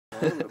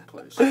all over the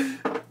place.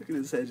 Look at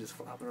his head just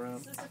flopping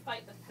around. This is to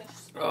fight the fish.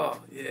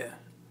 Oh, yeah.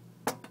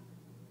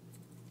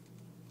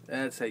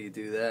 That's how you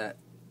do that.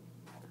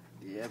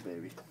 Yeah,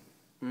 baby.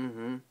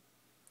 Mm-hmm.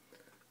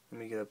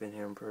 Let me get up in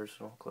here and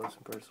personal, close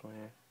and personal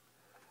here.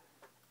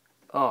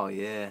 Oh,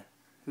 yeah.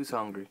 Who's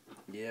hungry?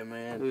 Yeah,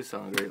 man. Who's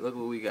hungry? Look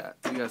what we got.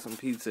 We got some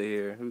pizza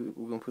here.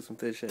 We're going to put some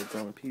fish heads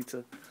on the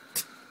pizza.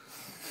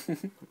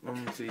 I'm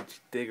going to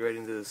dig right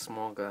into this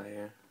small guy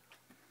here.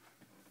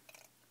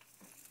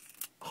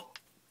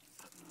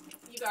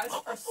 You guys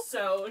are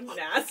so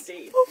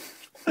nasty.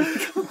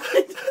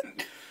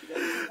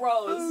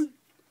 Gross.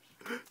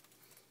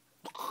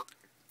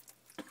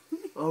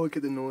 Oh, look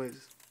at the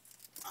noise.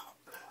 Oh,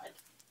 God.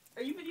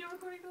 Are you video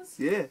recording this?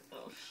 Yeah.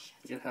 Oh,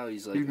 shit. Look at how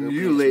he's like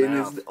mutilating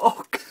his...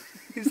 Oh,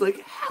 he's like,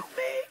 help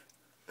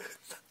me.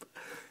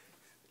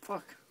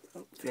 Fuck.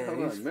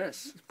 Damn, he's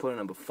he's putting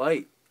up a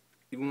fight.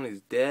 Even when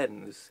he's dead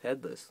and he's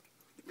headless.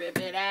 Rip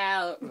it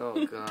out.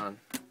 Oh, God.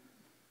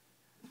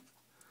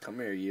 Come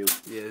here, you.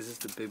 Yeah, is this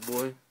the big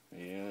boy?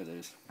 Yeah, it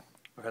is.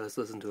 Alright, let's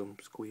listen to him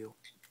squeal.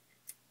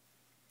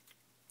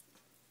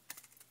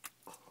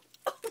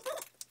 Oh,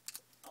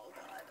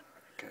 God.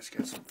 Guy's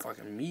got some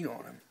fucking meat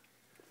on him.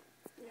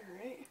 Yeah,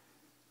 right.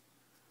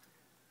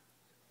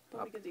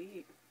 What we get to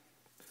eat?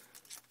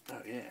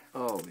 Oh, yeah.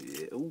 Oh,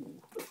 yeah.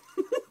 Ooh.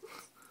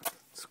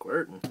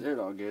 Squirting. There it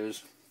all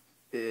goes.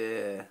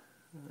 Yeah.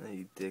 And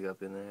you dig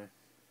up in there.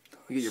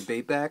 You get your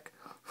bait back?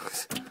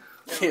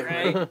 Yeah,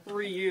 right.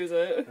 Reuse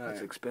it. That's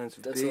right.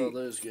 expensive That's bait. all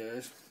those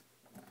guys.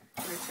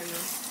 It's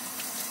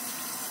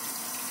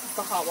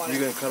the hot water.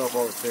 You're going to cut off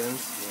all the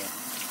fins? Yeah.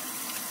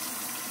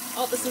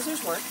 Oh, the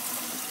scissors work.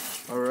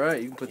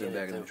 Alright, you can put them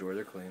back in the drawer.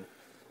 They're clean.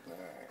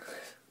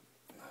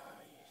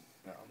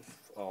 I'm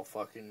all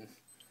fucking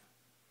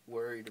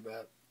worried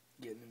about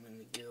getting them in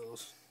the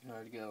gills. I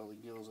already got all the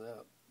gills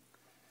out.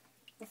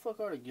 The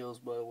fuck are the gills,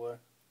 by the way?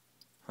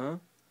 Huh?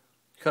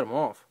 You cut them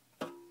off.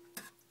 Oh,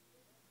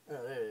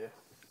 there you are.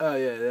 Oh,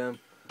 yeah, them.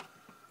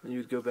 And you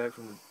would go back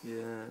from the...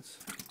 Yeah, it's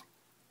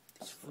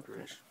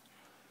fuckers.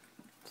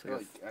 It's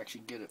like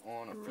actually get it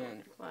on a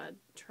fin. Glad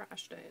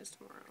trash day is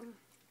tomorrow.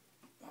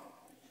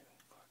 Oh,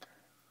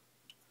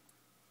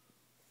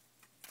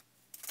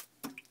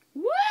 you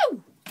fucker.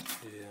 Woo!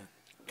 Yeah.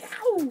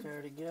 Ow! I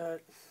already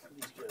got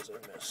these guys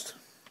I missed.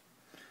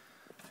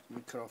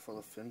 We cut off all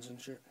the fins and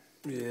shit.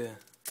 Yeah.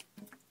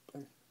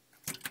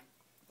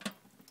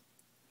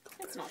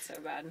 It's not so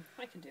bad.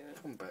 I can do it.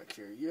 Come back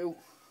here, you.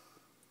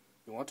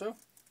 You want to?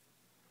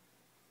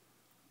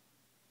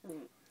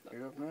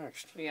 You're up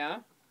next. Yeah?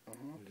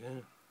 Uh-huh.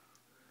 Yeah.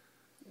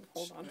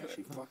 Hold on to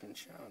Actually it. fucking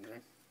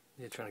challenging.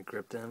 Yeah, trying to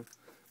grip them.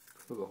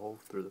 Look a hole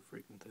through the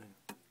freaking thing.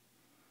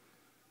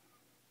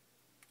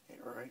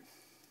 Yeah, right.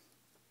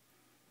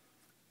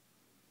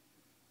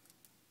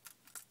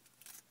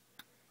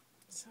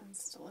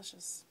 Sounds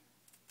delicious.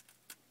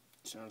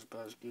 Sounds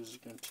about as good as it's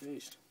gonna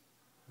taste.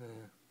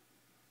 Yeah.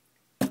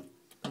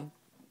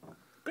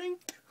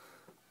 Bink!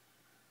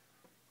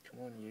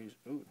 Come on, use.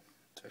 Ooh,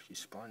 it's actually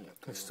spiny up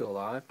there. It's still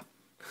alive?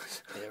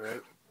 Yeah,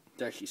 right?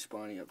 It's actually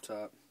spiny up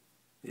top.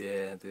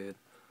 Yeah, dude.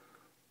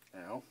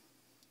 Ow.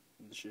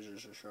 The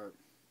scissors are sharp.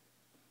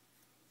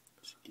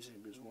 Just in case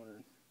anybody's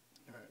wondering.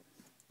 Alright,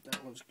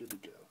 that one's good to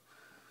go.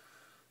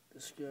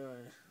 This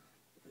guy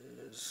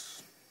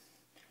is...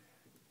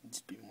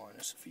 needs to be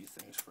minus a few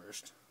things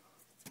first.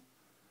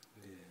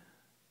 Yeah.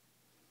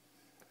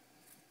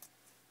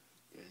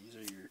 Yeah, these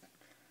are your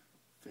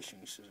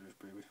fishing scissors,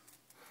 baby.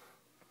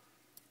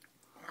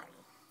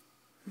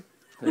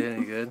 They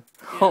any good?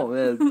 Yeah. Oh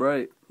man, it's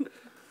bright.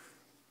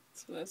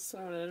 So that's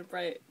throwing in a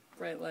bright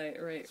light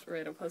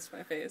right up close to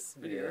my face.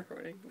 Video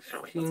recording. That's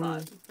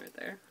hot right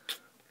there.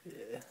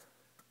 Yeah.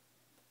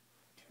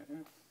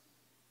 Okay.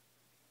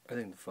 I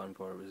think the fun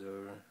part was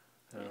over.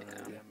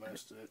 Yeah,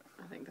 most of it.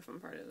 I think the fun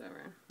part is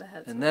over. The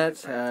head's And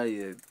that's how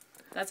you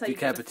That's how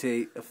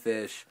decapitate a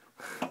fish.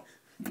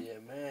 Yeah,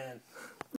 man.